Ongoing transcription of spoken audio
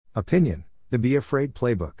Opinion: The Be Afraid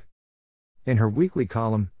Playbook. In her weekly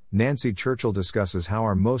column, Nancy Churchill discusses how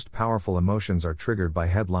our most powerful emotions are triggered by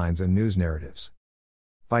headlines and news narratives.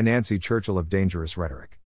 By Nancy Churchill of Dangerous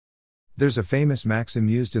Rhetoric. There's a famous maxim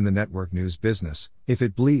used in the network news business: if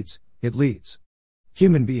it bleeds, it leads.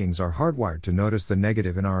 Human beings are hardwired to notice the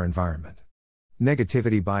negative in our environment.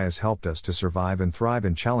 Negativity bias helped us to survive and thrive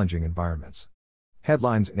in challenging environments.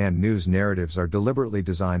 Headlines and news narratives are deliberately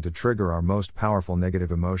designed to trigger our most powerful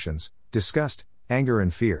negative emotions: disgust, anger,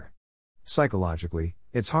 and fear. Psychologically,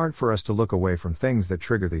 it's hard for us to look away from things that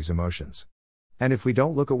trigger these emotions. And if we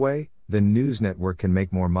don't look away, the news network can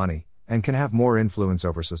make more money, and can have more influence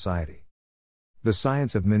over society. The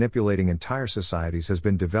science of manipulating entire societies has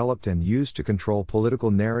been developed and used to control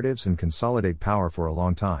political narratives and consolidate power for a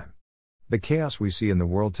long time. The chaos we see in the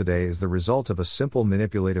world today is the result of a simple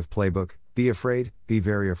manipulative playbook: be afraid, be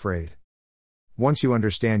very afraid. Once you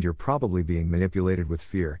understand you're probably being manipulated with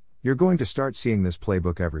fear, you're going to start seeing this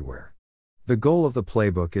playbook everywhere. The goal of the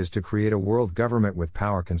playbook is to create a world government with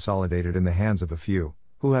power consolidated in the hands of a few,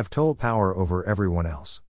 who have total power over everyone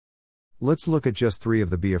else. Let's look at just 3 of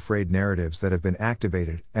the Be Afraid narratives that have been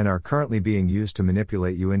activated and are currently being used to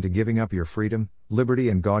manipulate you into giving up your freedom, liberty,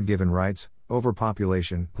 and God-given rights: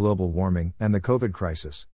 overpopulation, global warming, and the COVID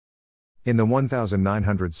crisis. In the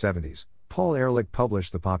 1970s, Paul Ehrlich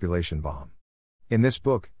published The Population Bomb. In this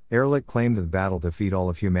book, Ehrlich claimed that the battle to feed all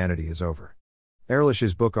of humanity is over.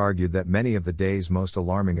 Ehrlich's book argued that many of the day's most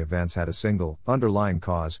alarming events had a single, underlying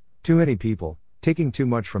cause: too many people, taking too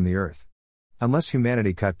much from the earth. Unless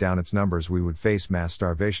humanity cut down its numbers, we would face mass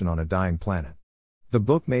starvation on a dying planet. The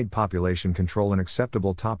book made population control an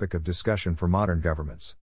acceptable topic of discussion for modern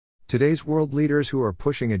governments. Today's world leaders who are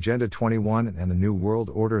pushing Agenda 21 and the New World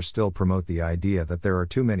Order still promote the idea that there are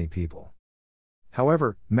too many people.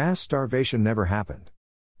 However, mass starvation never happened.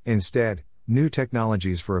 Instead, new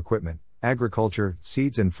technologies for equipment, agriculture,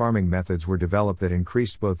 seeds, and farming methods were developed that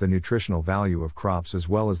increased both the nutritional value of crops as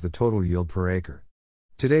well as the total yield per acre.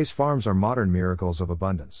 Today's farms are modern miracles of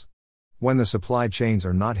abundance. When the supply chains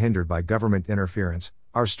are not hindered by government interference,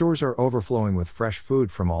 our stores are overflowing with fresh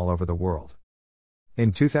food from all over the world.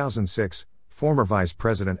 In 2006, former Vice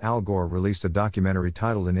President Al Gore released a documentary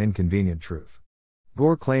titled An Inconvenient Truth.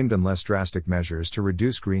 Gore claimed unless drastic measures to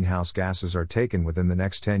reduce greenhouse gases are taken within the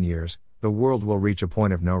next 10 years, the world will reach a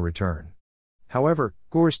point of no return. However,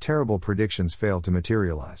 Gore's terrible predictions failed to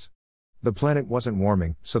materialize. The planet wasn't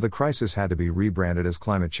warming, so the crisis had to be rebranded as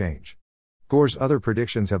climate change. Gore's other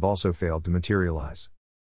predictions have also failed to materialize.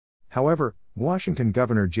 However, Washington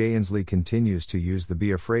Governor Jay Inslee continues to use the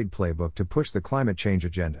Be Afraid playbook to push the climate change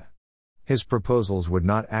agenda. His proposals would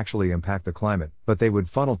not actually impact the climate, but they would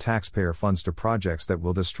funnel taxpayer funds to projects that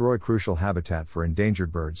will destroy crucial habitat for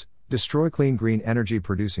endangered birds, destroy clean green energy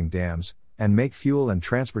producing dams, and make fuel and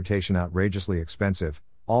transportation outrageously expensive,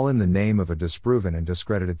 all in the name of a disproven and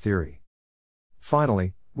discredited theory.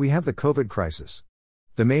 Finally, we have the COVID crisis.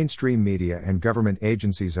 The mainstream media and government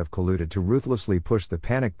agencies have colluded to ruthlessly push the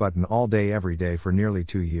panic button all day every day for nearly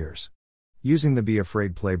 2 years. Using the Be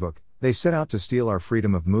Afraid playbook, they set out to steal our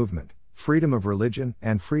freedom of movement, freedom of religion,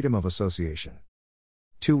 and freedom of association.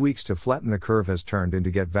 2 weeks to flatten the curve has turned into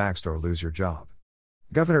get vaxxed or lose your job.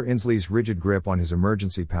 Governor Inslee's rigid grip on his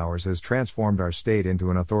emergency powers has transformed our state into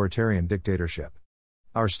an authoritarian dictatorship.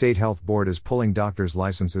 Our state health board is pulling doctors'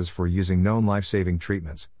 licenses for using known life-saving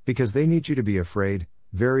treatments, because they need you to be afraid,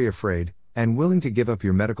 very afraid, and willing to give up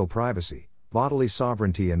your medical privacy, bodily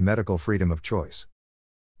sovereignty, and medical freedom of choice.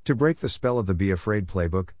 To break the spell of the Be Afraid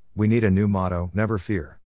playbook, we need a new motto: never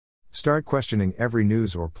fear. Start questioning every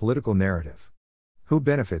news or political narrative. Who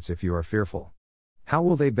benefits if you are fearful? How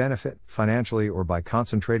will they benefit, financially or by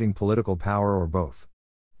concentrating political power, or both?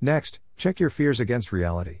 Next, check your fears against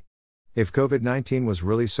reality. If COVID-19 was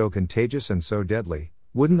really so contagious and so deadly,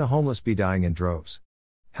 wouldn't the homeless be dying in droves?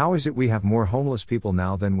 How is it we have more homeless people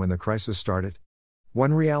now than when the crisis started?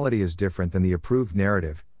 When reality is different than the approved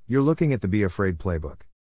narrative, you're looking at the Be Afraid playbook.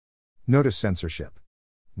 Notice censorship.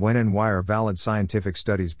 When and why are valid scientific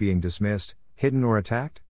studies being dismissed, hidden, or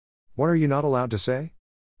attacked? What are you not allowed to say?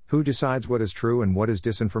 Who decides what is true and what is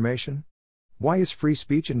disinformation? Why is free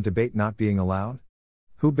speech and debate not being allowed?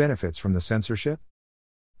 Who benefits from the censorship?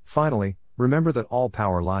 Finally, remember that all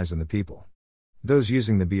power lies in the people. Those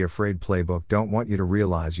using the Be Afraid playbook don't want you to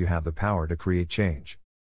realize you have the power to create change.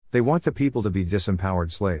 They want the people to be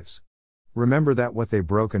disempowered slaves. Remember that what they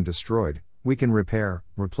broke and destroyed, we can repair,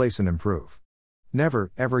 replace, and improve.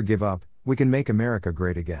 Never, ever give up. We can make America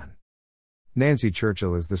great again. Nancy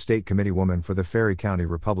Churchill is the state committeewoman for the Ferry County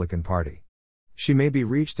Republican Party. She may be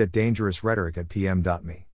reached at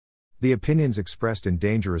dangerousrhetoric@pm.me. The opinions expressed in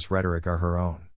Dangerous Rhetoric are her own.